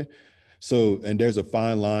should say. So, and there's a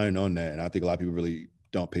fine line on that. And I think a lot of people really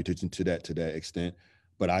don't pay attention to that extent.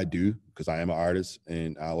 But I do, because I am an artist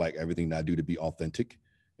and I like everything that I do to be authentic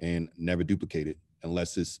and never duplicate it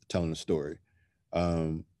unless it's telling a story.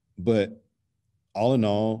 But all in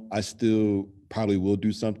all, I still probably will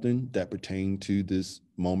do something that pertains to this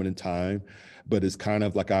moment in time, but it's kind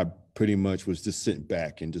of like I pretty much was just sitting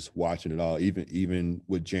back and just watching it all, even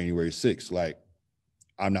with January 6th. Like,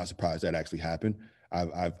 I'm not surprised that actually happened.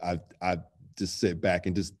 I've just sit back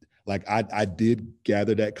and just like I did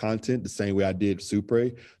gather that content the same way I did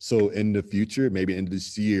SuPre. So in the future, maybe in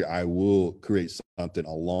this year, I will create something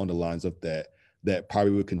along the lines of that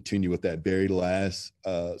probably will continue with that very last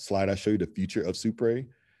slide I showed you, the future of SuPre,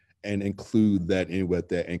 and include that in with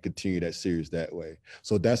that and continue that series that way.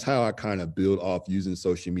 So that's how I kind of build off using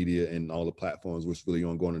social media and all the platforms, which really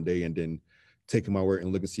ongoing today, and then taking my work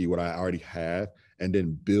and looking to see what I already have, and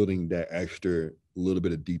then building that extra little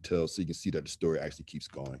bit of detail so you can see that the story actually keeps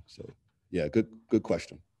going. So yeah, good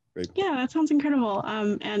question. Great. Yeah, that sounds incredible.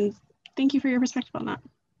 And thank you for your perspective on that.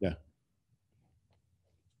 Yeah.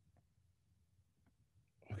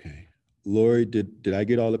 Okay. Lori, did I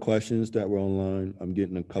get all the questions that were online? I'm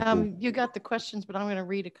getting a couple. You got the questions, but I'm going to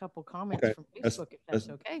read a couple comments from Facebook, if that's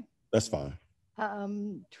okay. That's fine.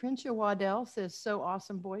 Trincia Waddell says, so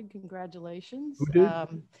awesome, Boyd. Congratulations. Who did?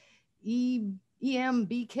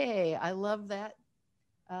 EMBK, I love that.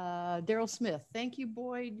 Daryl Smith, thank you,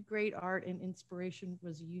 Boyd. Great art and inspiration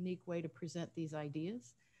was a unique way to present these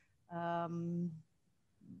ideas.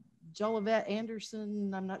 Jolivet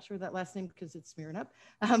Anderson, I'm not sure that last name because it's smearing up.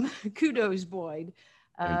 Kudos, Boyd.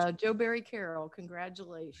 Joe Barry Carroll,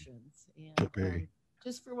 congratulations. And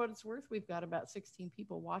just for what it's worth, we've got about 16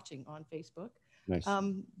 people watching on Facebook. Nice.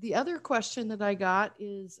 The other question that I got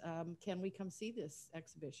is, can we come see this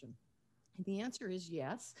exhibition? And the answer is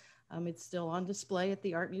yes. It's still on display at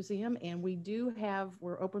the Art Museum, and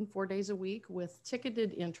we're open 4 days a week with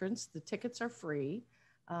ticketed entrance. The tickets are free,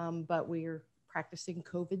 but we're practicing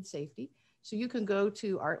COVID safety. So you can go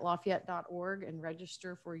to artlafayette.org and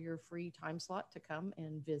register for your free time slot to come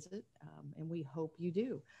and visit, and we hope you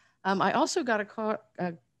do. I also got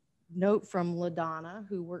a note from LaDonna,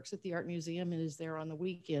 who works at the Art Museum and is there on the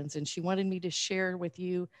weekends, and she wanted me to share with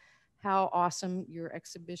you how awesome your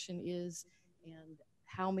exhibition is and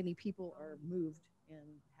how many people are moved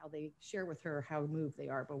and how they share with her how moved they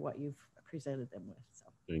are by what you've presented them with. So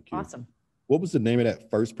thank you. Awesome. What was the name of that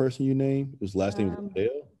first person you named? His last name was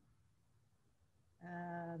Dale?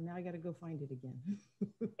 Now I got to go find it again.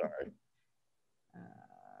 Sorry.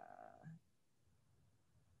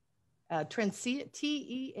 Tenecia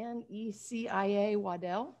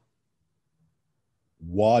Waddell.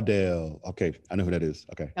 Waddell. Okay, I know who that is.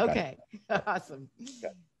 Okay. Okay, awesome. It's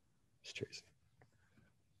Tracy.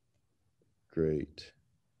 Great.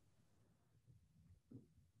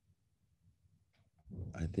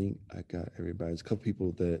 I think I got everybody. There's a couple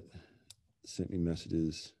people that sent me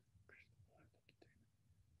messages.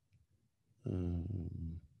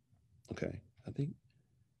 Okay, I think.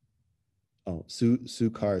 Oh, Sue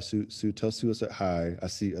Carr. Sue, tell Sue I said hi. I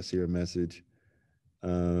see her message.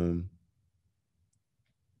 Charlie,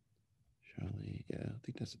 yeah, I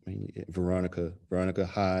think that's mainly it. Veronica,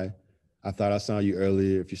 hi. I thought I saw you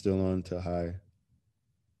earlier. If you're still on, tell hi.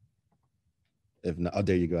 If not, oh,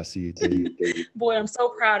 there you go. I see you. There you go. Boy, I'm so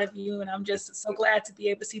proud of you, and I'm just so glad to be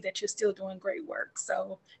able to see that you're still doing great work.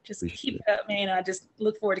 So just keep Appreciate it up, man. I just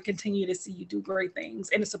look forward to continue to see you do great things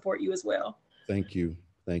and to support you as well. Thank you.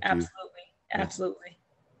 Thank you. Absolutely. Absolutely.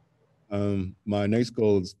 My next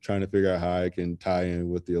goal is trying to figure out how I can tie in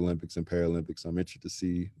with the Olympics and Paralympics. I'm interested to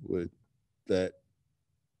see what that,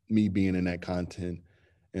 me being in that content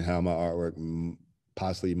and how my artwork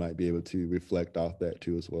possibly might be able to reflect off that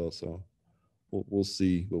too as well. So we'll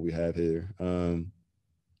see what we have here.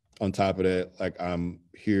 On top of that, like I'm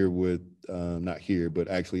here with, not here, but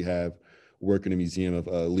actually have work in the museum of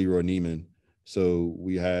Leroy Neiman. So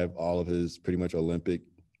we have all of his pretty much Olympic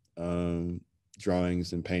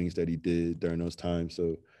drawings and paintings that he did during those times.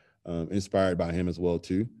 So inspired by him as well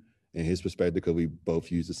too, and his perspective, because we both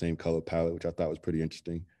use the same color palette, which I thought was pretty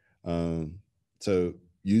interesting. So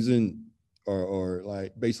using or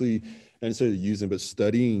like basically not necessarily using, but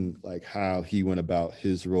studying like how he went about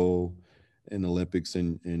his role in the Olympics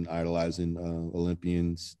and idolizing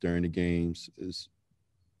Olympians during the games is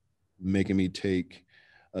making me take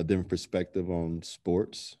a different perspective on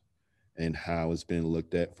sports and how it's been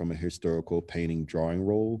looked at from a historical painting drawing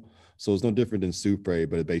role. So it's no different than SuPre,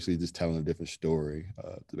 but it basically just telling a different story,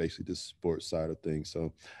 basically the sports side of things.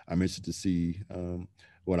 So I'm interested to see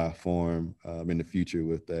what I form in the future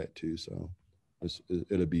with that too. So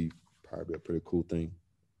it'll be probably a pretty cool thing.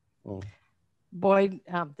 Oh. Boyd,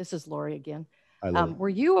 this is Lori again. Were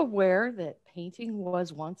you aware that painting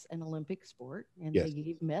was once an Olympic sport and yes. they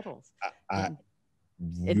gave medals?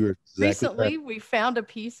 Exactly recently, we found a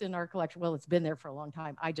piece in our collection. Well, it's been there for a long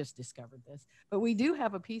time. I just discovered this. But we do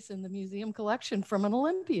have a piece in the museum collection from an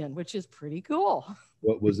Olympian, which is pretty cool.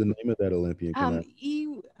 What was the name of that Olympian?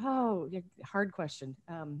 Hard question.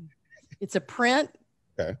 It's a print.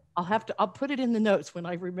 Okay. I'll put it in the notes when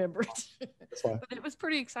I remember it. That's fine. But it was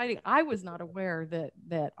pretty exciting. I was not aware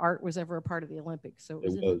that art was ever a part of the Olympics. So it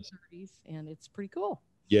was in the 30s, and it's pretty cool.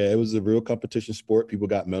 Yeah, it was a real competition sport. People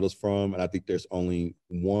got medals from, and I think there's only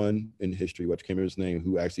one in history, which can't remember his name,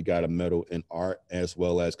 who actually got a medal in art as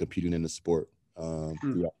well as competing in the sport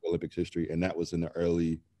throughout Olympics history, and that was in the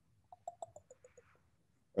early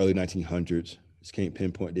 1900s. Just can't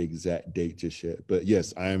pinpoint the exact date just yet, but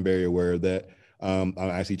yes, I am very aware of that. I'm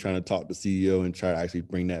actually trying to talk to the CEO and try to actually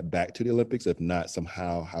bring that back to the Olympics, if not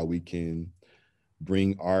somehow how we can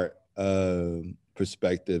bring art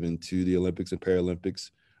perspective into the Olympics and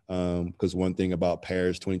Paralympics. Because one thing about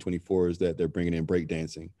Paris 2024 is that they're bringing in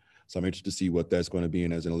breakdancing. So I'm interested to see what that's going to be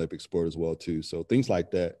in as an Olympic sport as well too. So things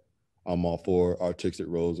like that, I'm all for artistic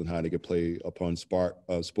roles and how they can play upon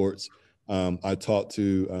sports. I talked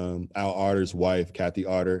to Al Arter's wife, Kathy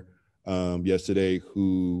Arter, yesterday,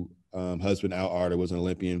 who husband Al Arter was an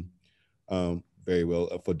Olympian, very well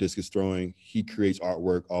for discus throwing. He creates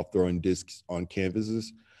artwork off throwing discs on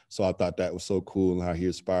canvases. So I thought that was so cool, and how he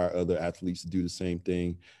inspired other athletes to do the same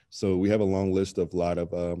thing. So we have a long list of a lot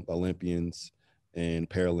of Olympians and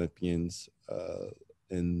Paralympians,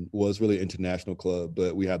 and it's really an international club,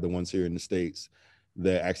 but we have the ones here in the States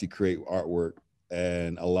that actually create artwork.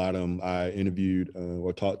 And a lot of them I interviewed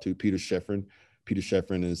or talked to. Peter Sheffrin. Peter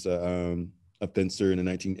Sheffrin is a fencer in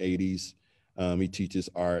the 1980s. He teaches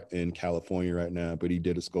art in California right now, but he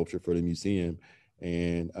did a sculpture for the museum.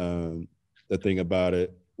 And the thing about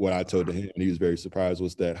it, what I told him, and he was very surprised,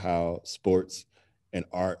 was that how sports and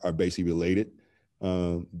art are basically related.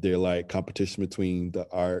 They're like competition between the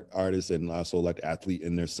artists and also like the athlete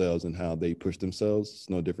in themselves and how they push themselves. It's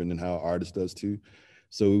no different than how an artist does too.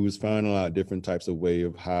 So we was finding a lot of different types of way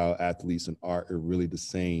of how athletes and art are really the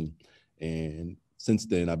same. And since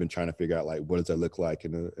then, I've been trying to figure out like, what does that look like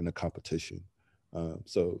in a competition?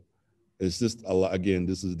 So it's just a lot. Again,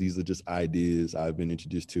 these are just ideas I've been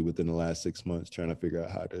introduced to within the last 6 months, trying to figure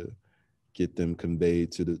out how to get them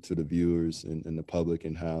conveyed to the viewers and the public,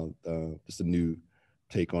 and how just a new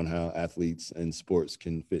take on how athletes and sports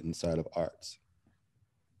can fit inside of arts.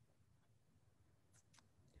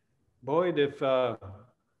 Boyd,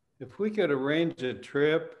 if we could arrange a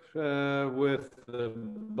trip with the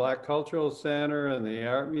Black Cultural Center and the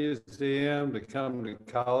Art Museum to come to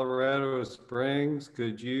Colorado Springs,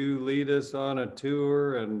 could you lead us on a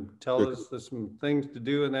tour and tell us some things to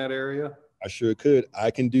do in that area? I sure could. I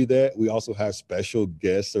can do that. We also have special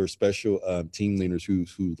guests or special team leaders who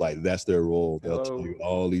like that's their role. They'll tell you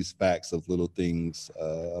all these facts of little things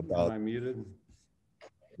about. Am I muted?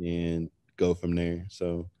 And go from there.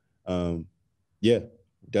 So yeah,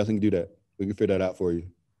 definitely do that. We can figure that out for you.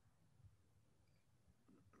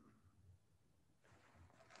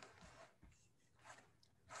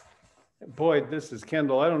 Boyd, this is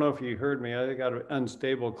Kendall. I don't know if you heard me. I got an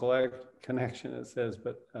unstable connection, it says,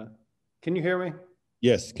 but Can you hear me?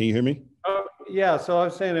 Yes, can you hear me? Oh, yeah, so I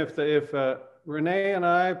was saying if Renee and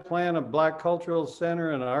I plan a Black Cultural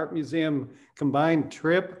Center and an art museum combined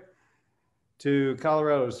trip to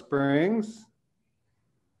Colorado Springs,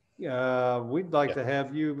 we'd like to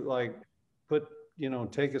have you like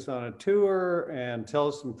take us on a tour and tell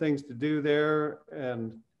us some things to do there.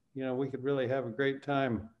 And, we could really have a great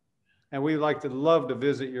time. And we'd love to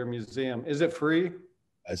visit your museum. Is it free?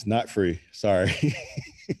 It's not free. Sorry.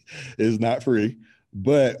 It's not free,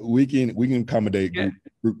 but we can accommodate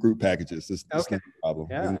group packages. It's not a problem.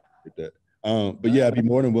 Yeah. But yeah, I'd be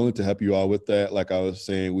more than willing to help you all with that. Like I was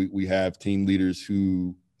saying, we have team leaders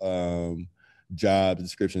who job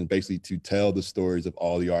descriptions basically to tell the stories of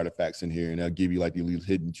all the artifacts in here, and they'll give you like the little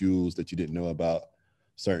hidden jewels that you didn't know about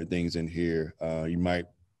certain things in here. You might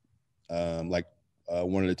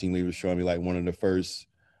one of the team leaders showing me like one of the first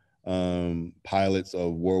pilots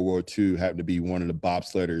of World War II happened to be one of the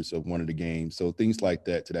bobsledders of one of the games. So things like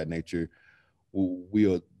that to that nature,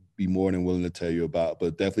 we'll be more than willing to tell you about,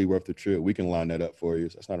 but definitely worth the trip. We can line that up for you.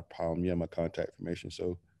 So that's not a problem. You have my contact information,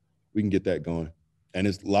 so we can get that going. And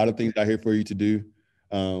there's a lot of things out here for you to do,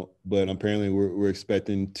 but apparently we're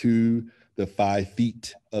expecting 2 to 5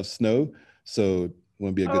 feet of snow, so it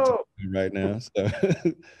won't be a good time right now. So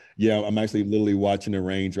yeah, I'm actually literally watching the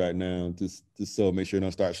range right now, just so make sure it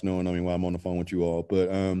don't start snowing on me while I'm on the phone with you all. But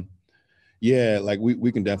yeah, like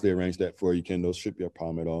we can definitely arrange that for you, Kendall. Shouldn't be a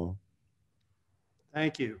problem at all.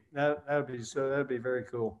 Thank you. That'd be very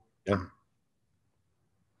cool. Yeah.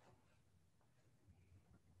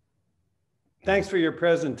 Thanks for your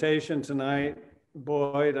presentation tonight,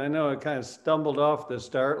 Boyd. I know it kind of stumbled off the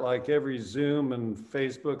start like every Zoom and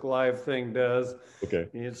Facebook Live thing does. Okay.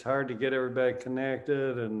 It's hard to get everybody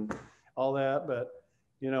connected and all that, but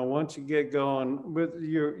once you get going,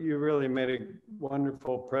 you really made a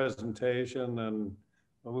wonderful presentation, and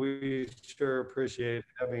we sure appreciate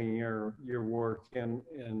having your work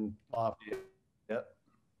in Lafayette.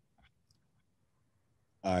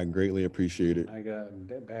 I greatly appreciate it. I got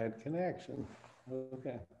a bad connection.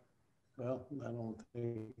 Okay. Well, I don't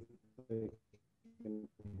think they can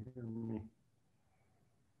hear me.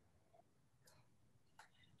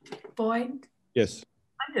 Boyd? Yes.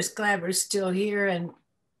 I'm just glad we're still here, and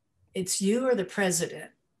it's you or the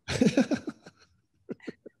president.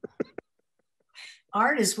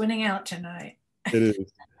 Art is winning out tonight. It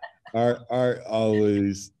is. Art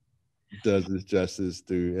always does its justice,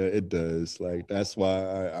 dude. It does. Like, that's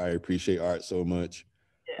why I appreciate art so much.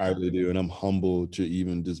 Yeah. I really do. And I'm humbled to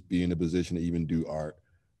even just be in a position to even do art.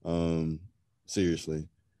 Seriously.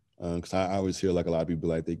 Because I always hear like a lot of people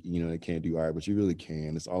like they can't do art, but you really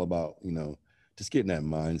can. It's all about, just getting that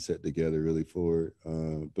mindset together really for it.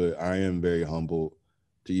 But I am very humbled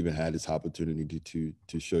to even have this opportunity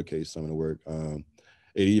to showcase some of the work. I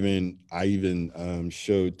even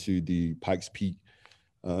showed to the Pikes Peak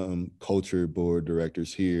culture board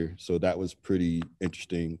directors here. So that was pretty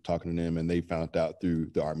interesting talking to them, and they found out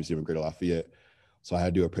through the Art Museum of Greater Lafayette. So I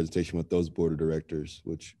had to do a presentation with those board of directors,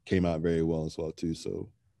 which came out very well as well too. So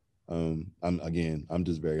I'm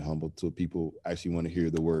just very humbled to people actually want to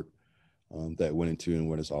hear the work that went into and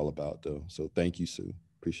what it's all about though. So thank you, Sue.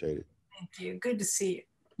 Appreciate it. Thank you. Good to see you.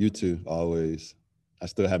 You too, always. I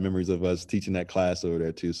still have memories of us teaching that class over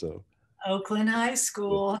there too. So Oakland High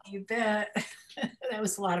School, yeah. You bet. That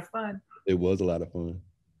was a lot of fun. It was a lot of fun.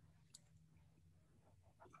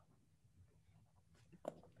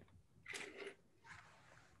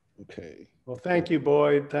 Okay. Well, thank you,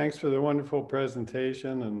 Boyd. Thanks for the wonderful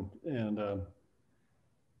presentation and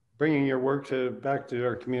bringing your work back to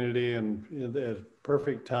our community and at a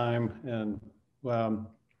perfect time. And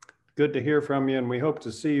good to hear from you. And we hope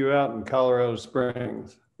to see you out in Colorado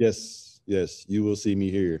Springs. Yes, you will see me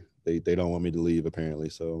here. They don't want me to leave apparently,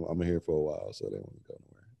 so I'm here for a while. So they want me to go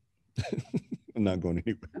nowhere. I'm not going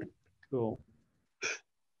anywhere. Cool.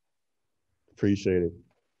 Appreciate it.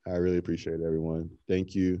 I really appreciate it, everyone.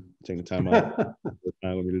 Thank you for taking the time out the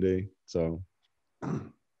time with me today. So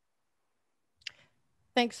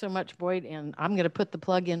thanks so much, Boyd. And I'm going to put the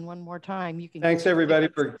plug in one more time. You can. Thanks everybody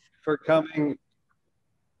for coming.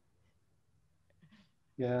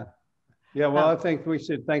 Yeah. Yeah, well, I think we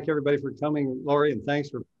should thank everybody for coming, Lori, and thanks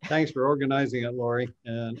for organizing it, Lori.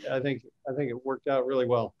 And I think it worked out really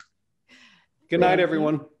well. Good night,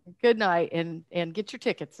 everyone. Good night, and get your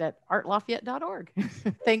tickets at artlafayette.org.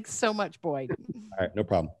 Thanks so much, Boyd. All right, no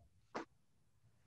problem.